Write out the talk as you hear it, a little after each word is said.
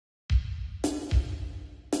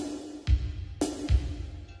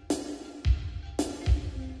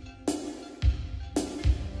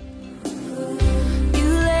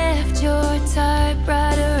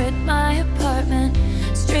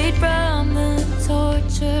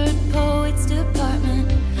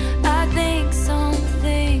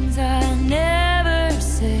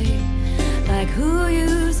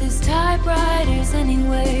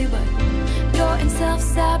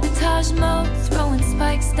self-sabotage mode, throwing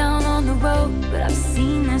spikes down on the road. But I've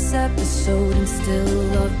seen this episode and still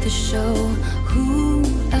love the show. Who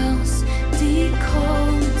else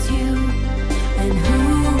decodes you? And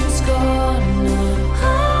who's gonna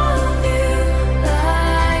love you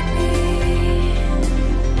like me?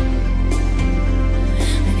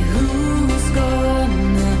 And who's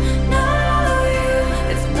gonna know you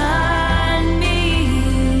if not me?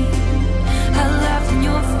 I laughed in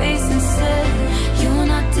your face and said, you're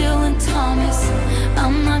not Dylan Thomas,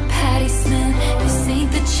 I'm not Patti Smith. This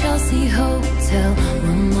ain't the Chelsea Hotel,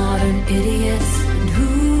 we're modern idiots. And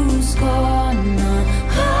who's gonna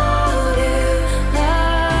hold you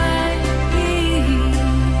like me?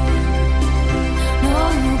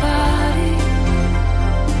 Nobody.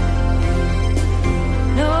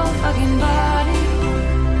 No fucking body.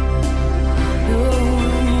 Nobody.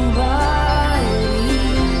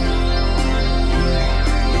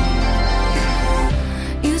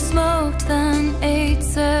 You smoked then, ate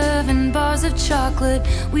 7 bars of chocolate.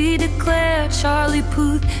 We declare Charlie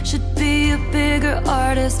Puth should be a bigger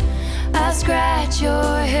artist. I scratch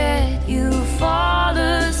your head, you fall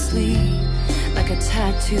asleep like a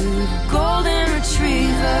tattooed golden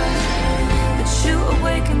retriever. But you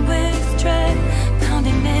awaken with dread,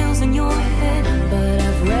 pounding nails in your head. But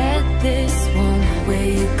I've read this one where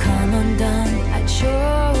you come undone. I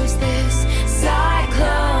chose this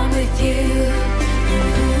cyclone with you. And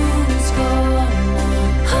who's gonna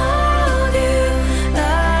hold you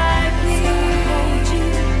like me?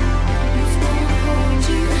 Who's gonna hold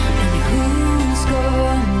you? And who's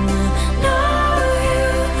gonna know you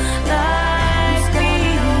like me?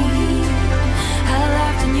 I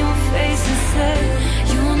laughed in your face and said,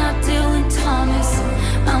 you're not Dylan Thomas,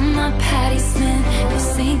 I'm not Patti Smith. This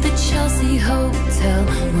ain't the Chelsea Hotel,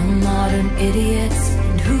 we're modern idiots.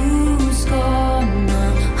 And who's gonna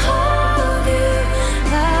hold you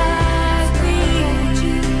like me?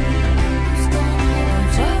 Who's gonna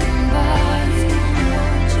hold your body?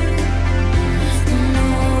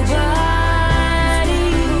 Nobody.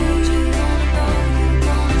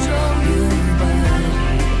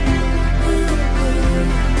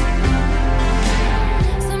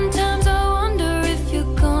 Sometimes I wonder if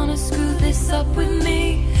you're gonna screw this up with me.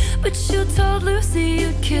 But you told Lucy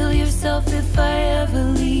you'd kill yourself if I ever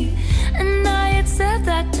leave. And I had said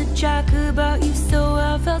that to Jack about you, so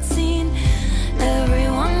I felt seen.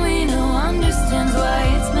 Everyone we know understands why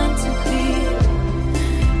it's meant to be.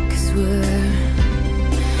 'Cause we're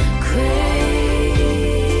crazy.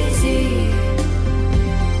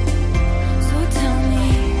 So tell me,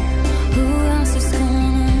 who else is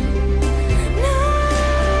gonna know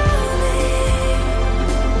me?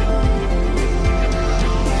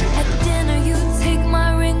 At dinner you take my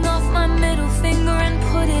ring off my middle finger and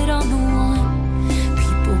put it on the one.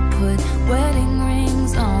 People put wedding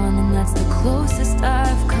rings on, and that's the closest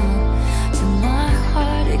I've come to my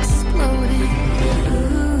heart exploding.